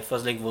and the wife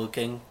was like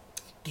working.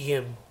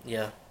 TM.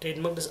 Yeah.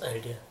 Trademark this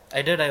idea.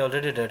 I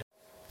already did.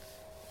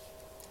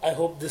 I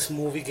hope this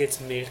movie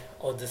gets made,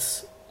 or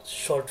this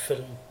short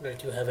film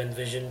that you have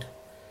envisioned.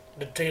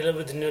 The trailer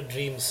within your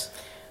dreams.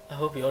 I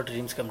hope your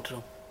dreams come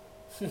true.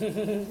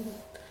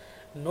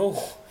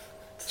 No.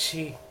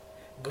 She.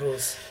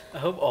 Gross. I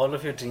hope all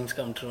of your dreams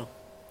come true.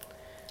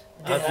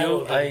 They have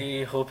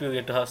already. I hope you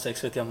get to have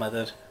sex with your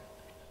mother.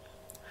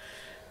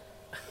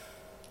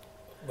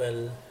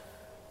 Well,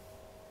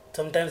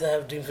 sometimes I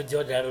have dreams with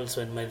your dad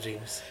also in my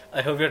dreams.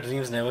 I hope your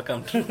dreams never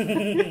come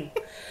true.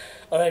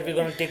 Alright, we're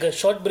gonna take a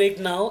short break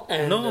now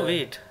and... No,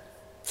 wait.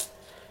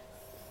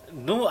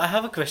 No, I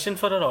have a question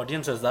for our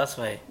audiences, that's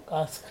why.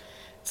 Ask.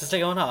 It's just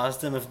like I want to ask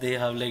them if they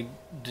have like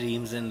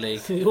dreams and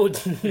like...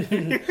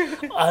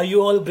 Are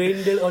you all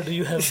brain dead or do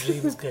you have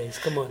dreams, guys?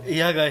 Come on.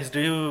 Yeah, guys, do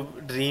you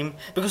dream?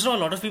 Because no, a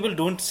lot of people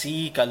don't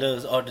see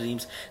colors or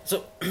dreams.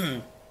 So,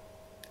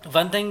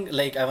 one thing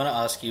like I want to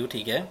ask you,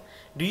 okay?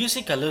 Do you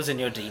see colors in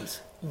your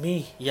dreams?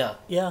 Me? Yeah.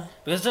 Yeah.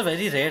 Because it's a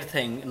very rare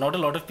thing. Not a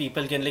lot of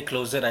people can like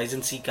close their eyes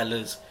and see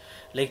colors.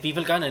 Like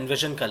people can't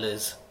envision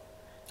colors.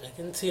 I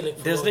can see like...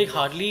 There's like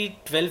hardly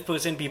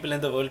 12% people in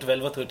the world,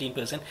 12 or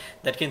 13%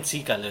 that can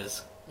see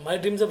colors. My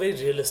dreams are very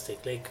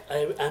realistic. Like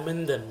I'm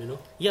in them, you know.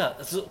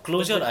 Yeah, so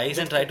close your eyes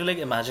and try to like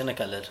imagine a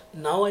color.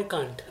 Now I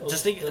can't.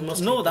 Just like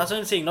no, that's what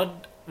I'm saying.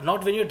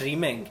 Not when you're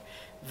dreaming,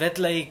 with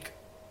like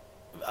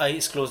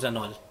eyes closed and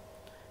all.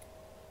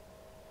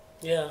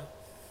 Yeah.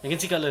 You can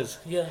see colors.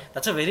 Yeah.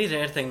 That's a very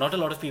rare thing. Not a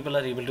lot of people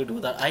are able to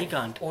do that. I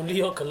can't. Only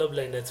you're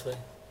colorblind. That's why.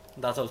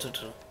 That's also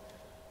true.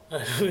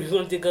 We're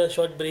going to take a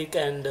short break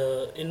and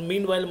in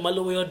meanwhile mull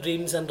over your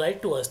dreams and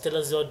write to us. Tell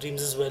us your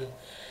dreams as well.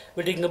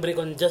 We're taking a break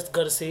on Just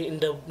Gar Se. In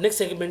the next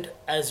segment,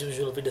 as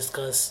usual, we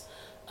discuss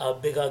our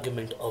big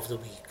argument of the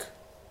week.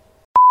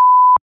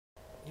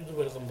 You do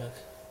welcome back.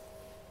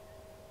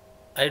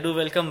 I do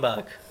welcome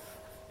back.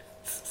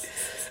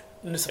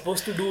 You're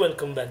supposed to do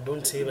welcome back.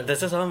 Don't say welcome.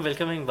 This is how I'm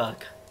welcoming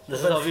back.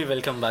 This is how we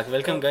welcome back.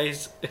 Welcome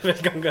guys.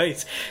 Welcome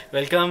guys.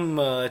 Welcome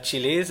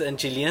Chiles and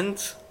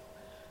Chileans.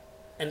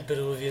 And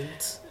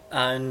Peruvians.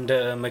 And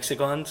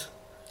Mexicans.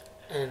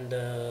 And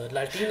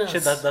Latinas.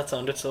 Shit, that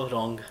sounded so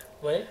wrong.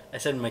 Why? I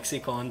said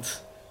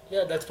Mexicans.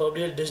 Yeah, that's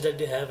probably a dish that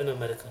they have in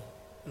America.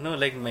 No,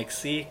 like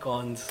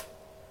Mexicans.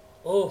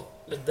 Oh,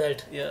 like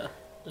that. Yeah.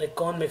 Like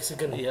corn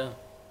Mexican. Yeah.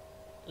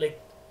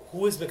 Like,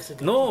 who is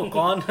Mexican? No,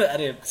 corn.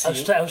 I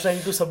was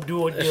trying to subdue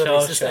what your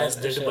racist ass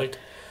did, but...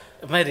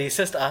 My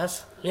racist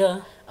ass?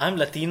 Yeah. I'm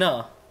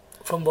Latina.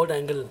 From what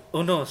angle?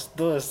 Unos,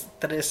 dos,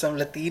 tres, I'm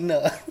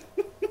Latina.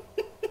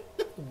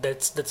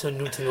 That's a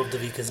new thing of the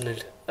week, isn't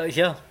it?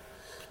 Yeah.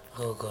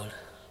 Oh God.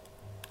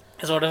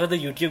 So whatever the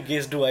YouTube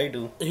gays do, I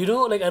do. You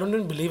know, like I don't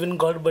even believe in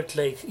God, but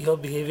like your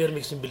behavior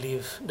makes me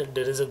believe that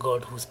there is a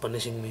God who's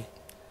punishing me.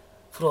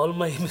 For all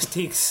my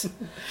mistakes,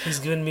 He's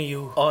given me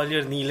you. All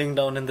you're kneeling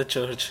down in the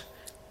church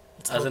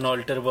as an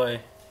altar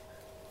boy.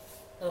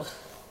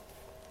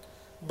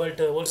 But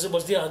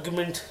what's the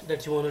argument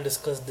that you want to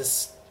discuss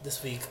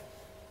this week,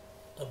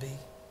 Abhi?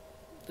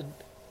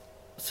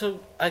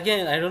 So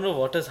again, I don't know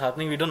what is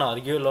happening. We don't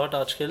argue a lot,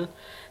 Ajkal.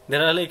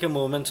 There are like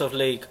moments of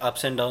like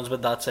ups and downs,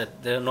 but that's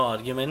it. There are no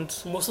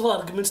arguments. Most of our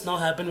arguments now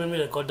happen when we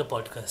record the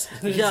podcast.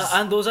 Yeah,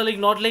 and those are like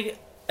not like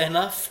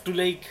enough to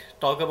like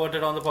talk about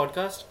it on the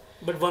podcast.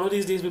 But one of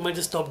these days we might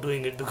just stop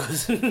doing it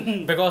because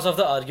because of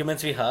the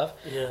arguments we have.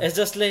 Yeah. It's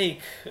just like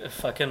a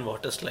fucking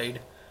water slide.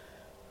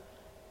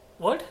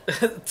 What?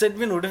 Send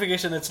me a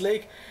notification. It's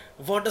like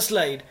water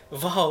slide.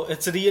 Wow,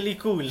 it's really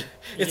cool.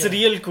 It's Yeah.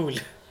 real cool.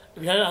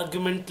 We had an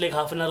argument like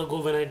half an hour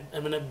ago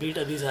when I beat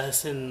Abhi's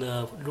ass in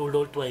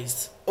Ludo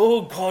twice.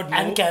 Oh God, no.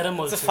 And Carrom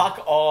also. So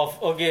fuck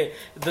off. Okay,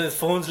 the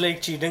phone's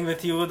like cheating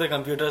with you. The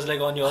computer's like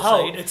on your How?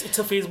 side. It's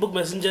a Facebook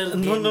Messenger.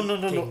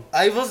 No.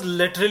 I was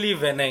literally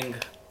winning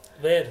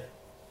Where?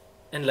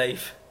 in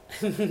life.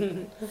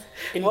 In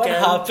What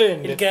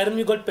happened? In Carrom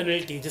you got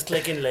penalty, just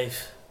like in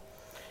life.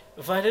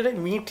 Why did I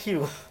meet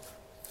you?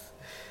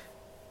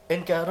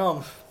 In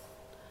Karam.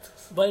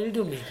 Why did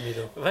you meet me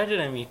though? Why did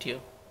I meet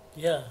you?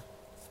 Yeah.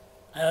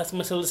 I asked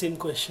myself the same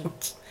question.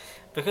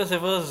 Because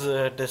it was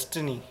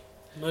destiny.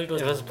 No, it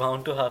was It was not.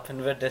 bound to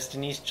happen. We're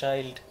Destiny's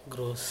child.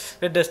 Gross.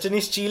 We're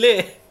Destiny's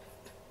Chile.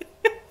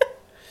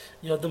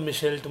 You're the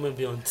Michelle to my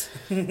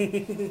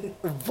Beyonce.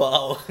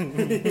 Wow.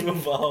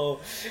 Wow.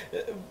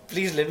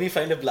 Please let me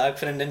find a black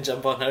friend and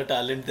jump on her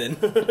talent then.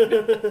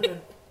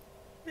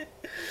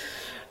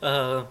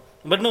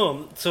 But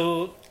no,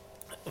 so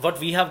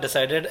what we have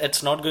decided,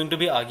 it's not going to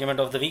be argument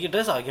of the week. It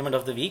is argument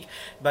of the week,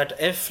 but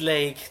if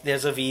like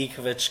there's a week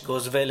which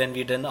goes well and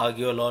we didn't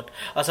argue a lot,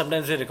 or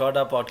sometimes we record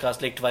our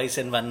podcast like twice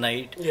in one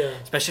night. Yeah.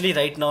 Especially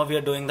right now we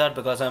are doing that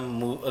because I'm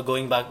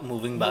moving back.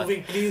 Moving,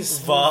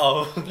 please.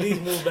 Wow. Please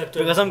move back to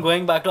Because I'm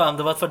going back to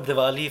Ahmedabad for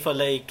Diwali for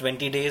like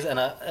 20 days, and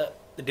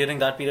during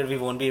that period we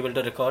won't be able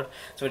to record.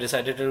 So we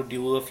decided to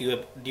do a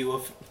few.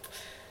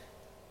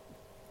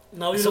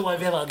 Now you know why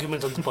we have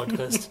arguments on the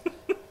podcast.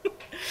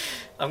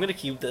 I'm gonna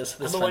keep this.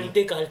 I'm This a funny.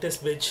 one-take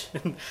artist, bitch.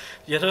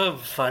 You're a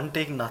one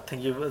take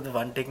nothing. You the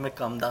one take may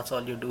come. That's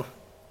all you do.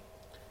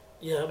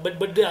 Yeah, but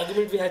the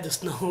argument we had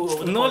just now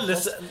over the No, podcast,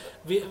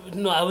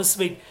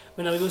 listen.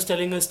 when I was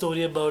telling a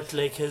story about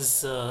like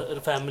his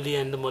family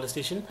and the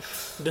molestation.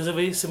 There's a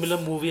very similar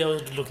movie I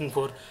was looking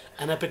for,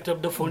 and I picked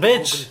up the phone to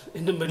Bitch. Google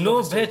in the middle. No,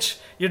 of the story. bitch.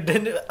 You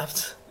didn't.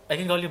 I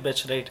can call you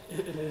bitch, right?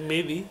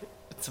 Maybe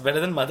It's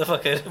better than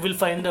motherfucker. we'll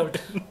find out.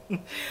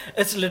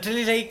 It's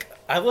literally like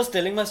I was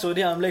telling my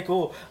story. I'm like,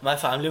 oh, my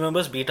family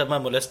members beat up my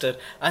molester,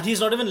 and he's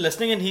not even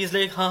listening, and he's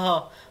like, ha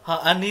ha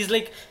ha, and he's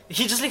like,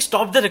 he just like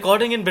stopped the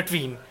recording in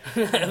between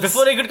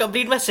before I could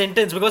complete my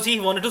sentence because he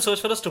wanted to search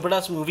for a stupid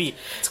ass movie.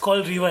 It's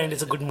called Rewind.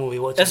 It's a good movie.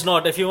 Watch It's it.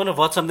 not. If you want to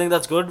watch something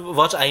that's good,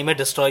 watch I May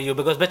Destroy You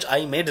because bitch,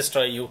 I may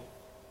destroy you.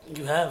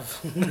 You have.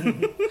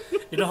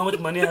 You know how much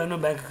money I have in my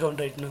bank account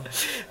right now.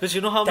 But you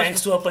know how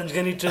Thanks to our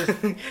Panchgani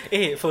trip. much?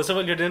 Hey, first of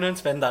all, you didn't even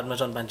spend that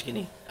much on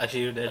Panchkini.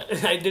 Actually, you did.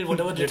 I did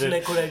whatever little did. I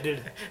could. I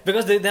did.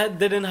 Because they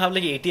didn't have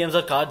like ATMs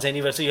or cards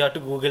anywhere, so you had to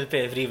Google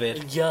Pay everywhere.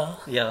 Yeah.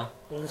 Yeah.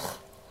 Ugh.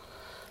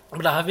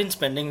 But I have been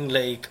spending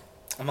like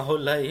my whole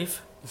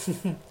life.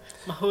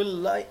 My whole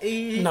life.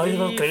 Now you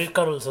have a credit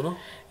card also, no?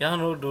 Yeah,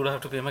 no, dude, I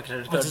have to pay my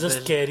credit card Which is the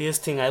bill.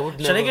 scariest thing. I would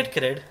never. Should I get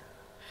cred?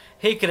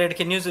 Hey, cred,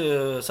 can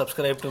you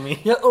subscribe to me?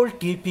 Your old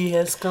TP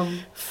has come.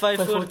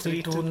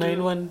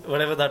 543291.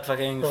 Whatever that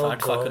fucking Oh fat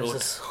God, fuck this wrote.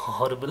 is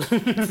horrible.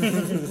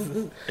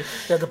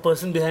 Yeah, the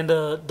person behind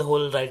the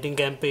whole writing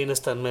campaign is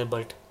Tanmay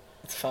Bhatt.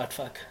 It's fat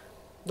fuck.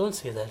 Don't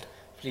say that.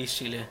 Please,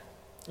 Chile.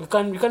 You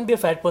can't be a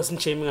fat person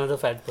shaming another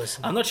fat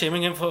person. I'm not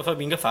shaming him for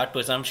being a fat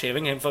person. I'm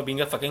shaming him for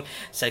being a fucking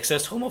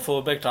sexist,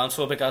 homophobic,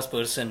 transphobic ass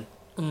person.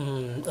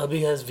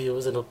 Abhi has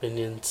views and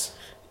opinions.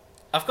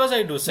 Of course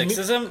I do.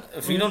 Sexism,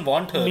 if we don't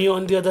want her. Me,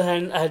 on the other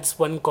hand, adds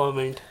one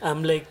comment.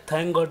 I'm like,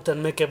 thank God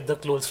Tanmay kept the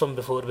clothes from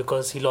before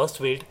because he lost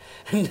weight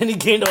and then he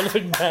gained all of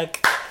it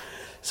back.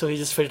 So he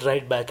just fit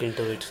right back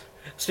into it.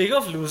 Speaking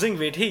of losing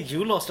weight, hey,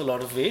 you lost a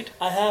lot of weight.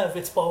 I have.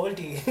 It's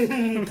poverty.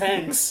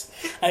 Thanks.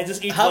 I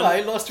just eat Have one.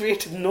 I lost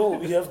weight?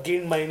 No, you have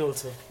gained mine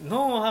also.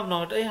 No, I have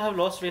not. I have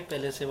lost weight,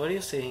 pehle se. What are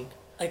you saying?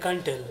 I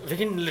can't tell. We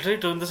can literally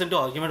turn this into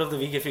argument of the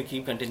week if you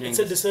keep continuing It's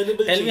a this.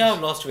 discernible Tell change. me I have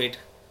lost weight.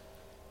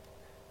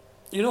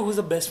 You know who's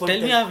the best one? Tell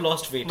me I have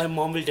lost weight. My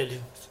mom will tell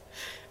you.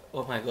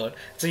 Oh my god.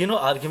 So you know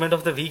argument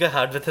of the week I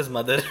had with his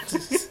mother.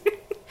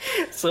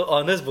 So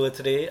on his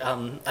birthday,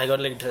 I got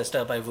like dressed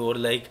up. I wore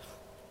like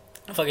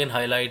fucking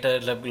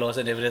highlighter, lip gloss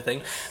and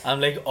everything.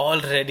 I'm like all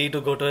ready to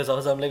go to his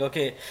house. I'm like,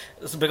 okay.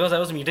 So because I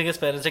was meeting his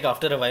parents like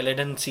after a while. I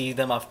didn't see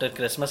them after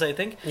Christmas, I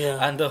think. Yeah.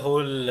 And the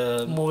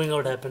whole Moving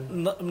out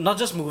happened. not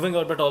just moving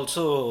out but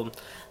also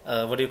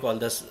what do you call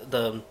this?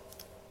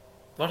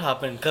 What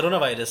happened?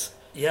 Coronavirus.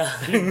 Yeah.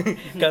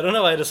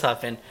 Coronavirus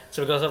happened.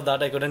 So because of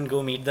that I couldn't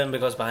go meet them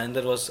because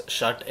Bhayander was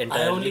shut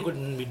entirely. I only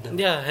couldn't meet them.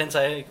 Yeah, hence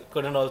I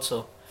couldn't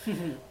also.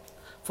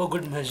 For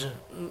good measure.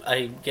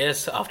 I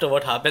guess after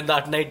what happened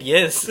that night,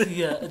 yes.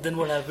 Yeah, then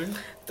what happened?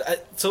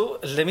 So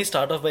let me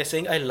start off by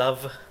saying I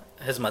love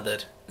his mother.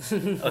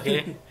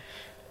 Okay?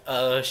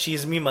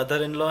 She's me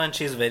mother-in-law and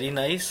she's very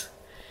nice.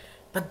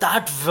 But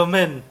that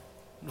woman,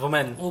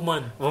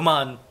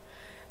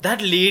 that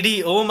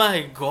lady, oh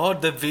my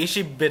god, the way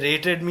she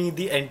berated me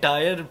the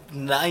entire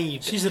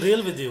night. She's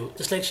real with you,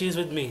 just like she is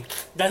with me.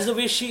 That's the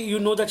way you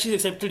know that she's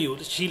accepted you.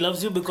 She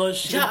loves you because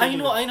she. Yeah, I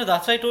know.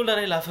 That's why I told her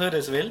I love her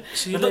as well.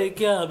 She's But like,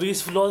 yeah,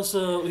 he's lost,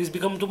 he's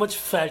become too much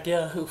fat,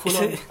 yeah, full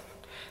on.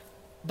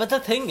 But the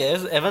thing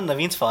is, even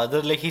Naveen's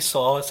father, like, he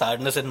saw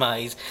sadness in my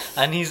eyes,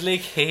 and he's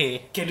like,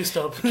 "Hey, Can you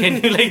stop?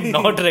 can you like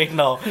not right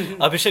now?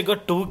 Abhishek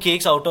got 2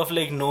 cakes out of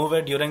like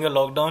nowhere during a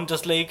lockdown.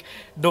 Just like,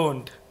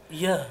 don't."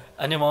 Yeah.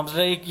 And your mom's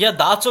like, "Yeah,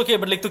 that's okay,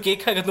 but like, tu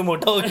cake khayega, tu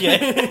mota ho gaya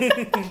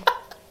hai."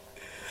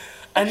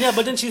 And yeah,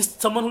 but then she's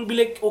someone who'll be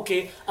like,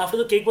 okay, after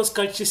the cake was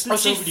cut, she still Oh,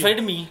 she served you.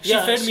 fed me. She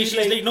Yeah, fed me.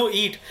 She's like, "No,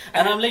 eat."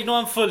 And I'm like, "No,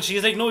 I'm full."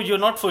 She's like, "No, you're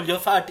not full. You're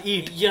fat.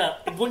 Eat." Yeah,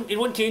 it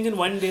won't change in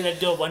one day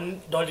that your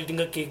one dot eating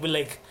a cake will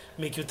like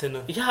make you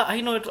thinner. Yeah,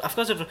 I know it. Of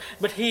course it.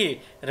 But hey,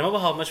 remember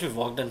how much we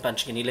walked in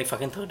Panchkini? Like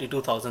fucking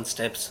 32,000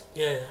 steps.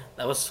 Yeah,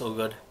 That was so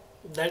good.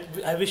 that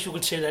I wish you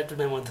could share that to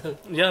my mother.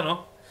 Yeah,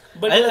 no.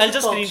 But I'll let's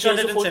just talk. screenshot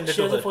it and send it She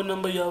to has a her. phone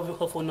number. You have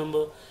her phone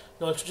number.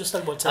 You also just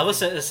start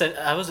WhatsApp.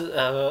 I was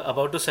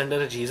about to send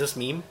her a Jesus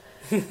meme,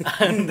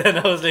 and then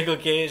I was like,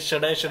 okay,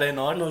 should I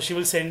not? No, she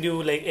will send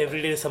you like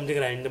every day something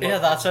random. Yeah,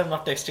 that's why I'm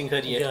not texting her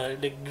yet. Yeah,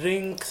 like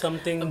drink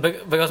something.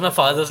 Because my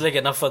father's like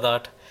enough for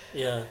that.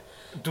 Yeah.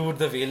 Dude,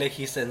 the way like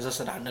he sends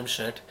us random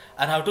shit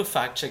and how to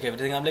fact check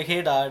everything. I'm like,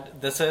 hey dad,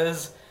 this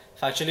is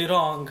factually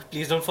wrong.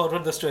 Please don't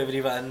forward this to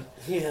everyone.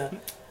 Yeah.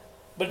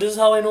 But this is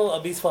how I know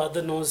Abhi's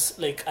father knows,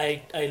 like,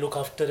 I look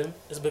after him.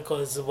 It's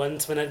because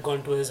once when I'd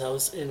gone to his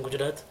house in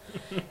Gujarat,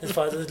 his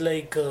father's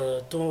like,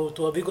 tu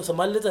Abhi ko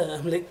संभाल लेता है?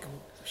 I'm like,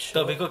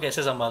 तो अभी को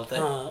कैसे संभालता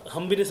है? हाँ,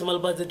 हम भी नहीं संभाल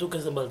पाते, तू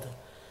कैसे संभालता है?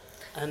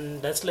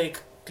 And that's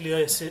like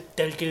clear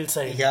telltale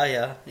sign.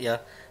 Yeah.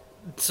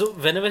 So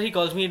whenever he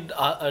calls me,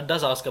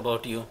 does ask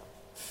about you.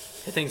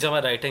 He thinks you're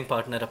my writing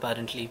partner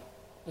apparently.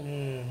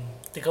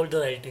 Take out the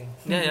writing.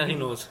 Yeah, he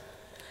knows.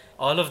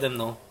 All of them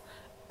know.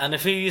 And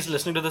if he is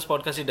listening to this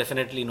podcast, he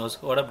definitely knows.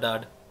 What up,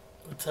 dad?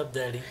 What's up,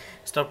 daddy?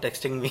 Stop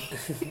texting me.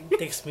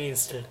 Text me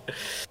instead.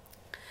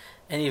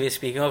 Anyway,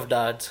 speaking of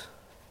dads,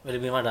 will you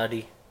be my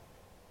daddy?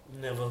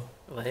 Never.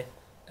 Why?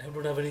 I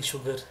don't have any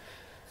sugar.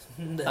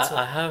 That's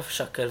I have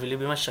shakkar. Will you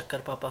be my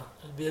shakkar papa?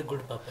 I'll be a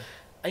good papa.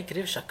 I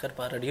crave shakkar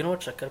para. Do you know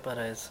what shakkar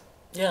para is?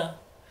 Yeah.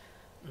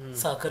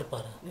 Sakar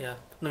para. Yeah.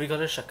 No, we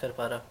call it shakkar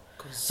para.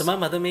 So my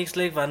mother makes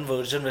like one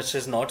version which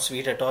is not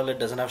sweet at all. It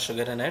doesn't have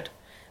sugar in it.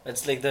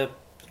 It's like the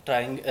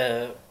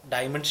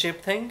diamond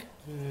shaped thing.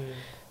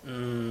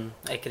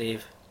 I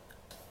crave.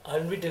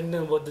 Aren't we telling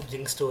them about the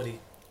Jinx story?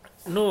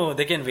 No,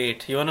 they can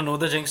wait. You want to know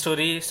the Jinx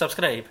story?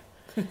 Subscribe.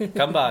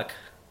 Come back.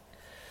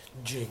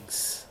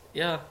 Jinx.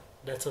 Yeah.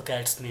 That's a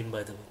cat's name,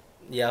 by the way.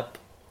 Yep.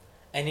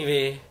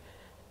 Anyway,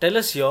 tell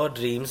us your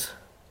dreams.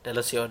 Tell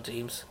us your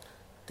dreams.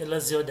 Tell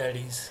us your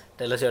daddies.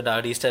 Tell us your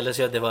daddies. Tell us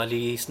your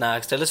Diwali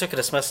snacks. Tell us your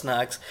Christmas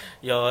snacks.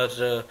 Your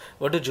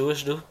what do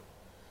Jewish do?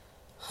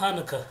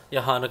 Hanukkah.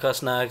 Your Hanukkah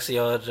snacks.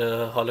 Your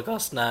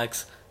Holocaust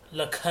snacks.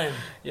 Lakhaim.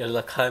 Your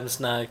Lakhaim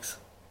snacks.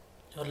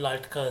 Your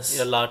latkas.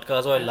 Your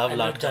latkas. Oh, I love I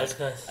love latkas.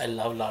 latkas. I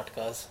love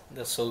latkas.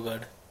 They're so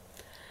good.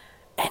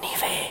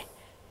 Anyway,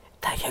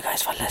 thank you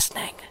guys for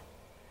listening.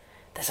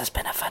 This has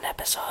been a fun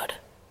episode.